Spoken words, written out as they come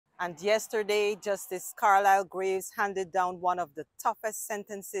And yesterday, Justice Carlisle Graves handed down one of the toughest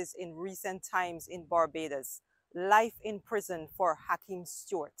sentences in recent times in Barbados: life in prison for Hakeem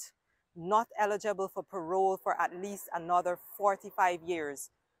Stuart, not eligible for parole for at least another 45 years.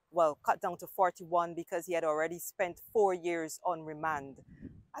 Well, cut down to 41 because he had already spent 4 years on remand.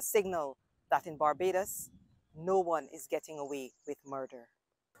 A signal that in Barbados, no one is getting away with murder.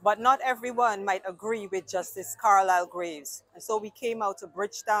 But not everyone might agree with Justice Carlisle Graves. And so we came out to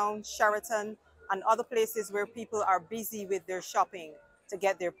Bridgetown, Sheraton, and other places where people are busy with their shopping to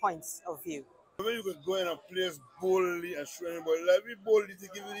get their points of view. When you could go in a place boldly and show anybody, like we boldly to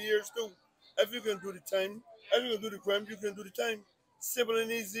give you the years too. If you can do the time, if you can do the crime, you can do the time. Simple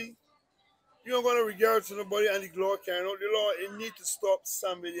and easy. You don't gotta regard to nobody and the law carrying out the law. It need to stop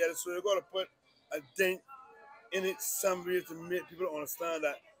somebody else. So you gotta put a dent in it somewhere to make people understand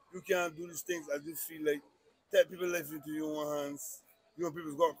that you can't do these things as you feel like take people life into your own hands. You know,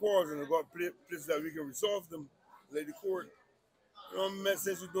 people's got quarrels and they've got places that we can resolve them, like the court. You know, make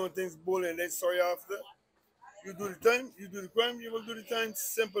sense you're doing things bold and then sorry after. You do the time, you do the crime, you will do the time,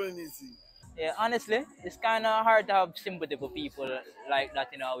 simple and easy. Yeah, honestly, it's kind of hard to have sympathy for people like that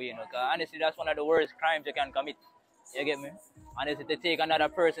in a way, you know. Cause honestly, that's one of the worst crimes you can commit. You get me? Honestly, to take another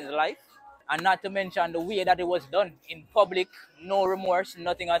person's life, and not to mention the way that it was done in public, no remorse,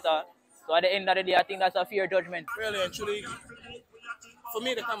 nothing at all. So at the end of the day, I think that's a fair judgment. Really and truly, for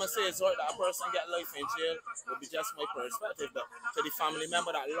me to come and say it's right that a person get life in jail would be just my perspective. But to the family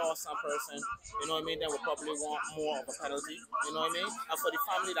member that lost some person, you know what I mean, they would probably want more of a penalty, you know what I mean? And for the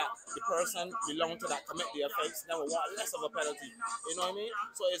family that the person belonged to that commit the offense, they would want less of a penalty, you know what I mean?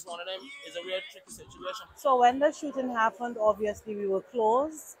 So it's one of them, it's a real tricky situation. So when the shooting happened, obviously we were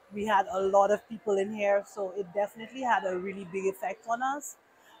closed. We had a lot of people in here, so it definitely had a really big effect on us.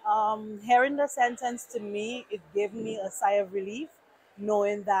 Hearing the sentence, to me, it gave me a sigh of relief,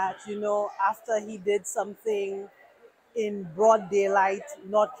 knowing that, you know, after he did something in broad daylight,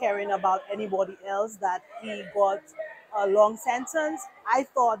 not caring about anybody else, that he got a long sentence. I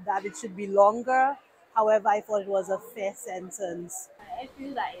thought that it should be longer. However, I thought it was a fair sentence. I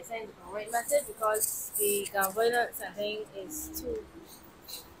feel that it sent the right message because the gun violence, I think, is too.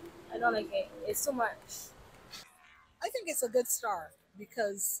 I don't like it. It's too much. I think it's a good start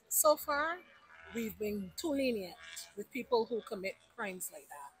because so far we've been too lenient with people who commit crimes like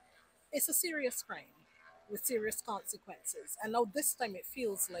that. It's a serious crime with serious consequences. And now this time it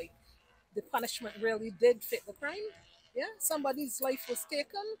feels like the punishment really did fit the crime. Yeah, somebody's life was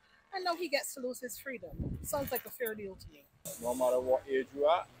taken and now he gets to lose his freedom. Sounds like a fair deal to me. No matter what age you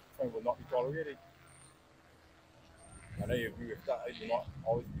are, crime will not be tolerated. And I agree with that. I do not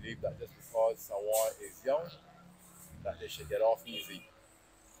always believe that just because someone is young, that they should get off easy.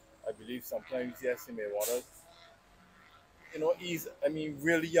 I believe sometimes, yes, you may want to,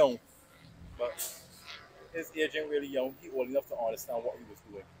 really young, but his age ain't really young. He old enough to understand what he was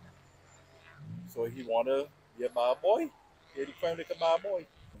doing. So he want to be a bad boy. He the crime like a bad boy.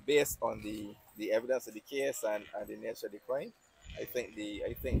 Based on the evidence of the case and the nature of the crime, I think the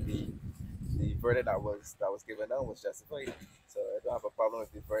verdict that was given down was justified. So I don't have a problem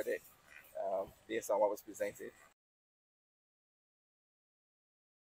with the verdict based on what was presented.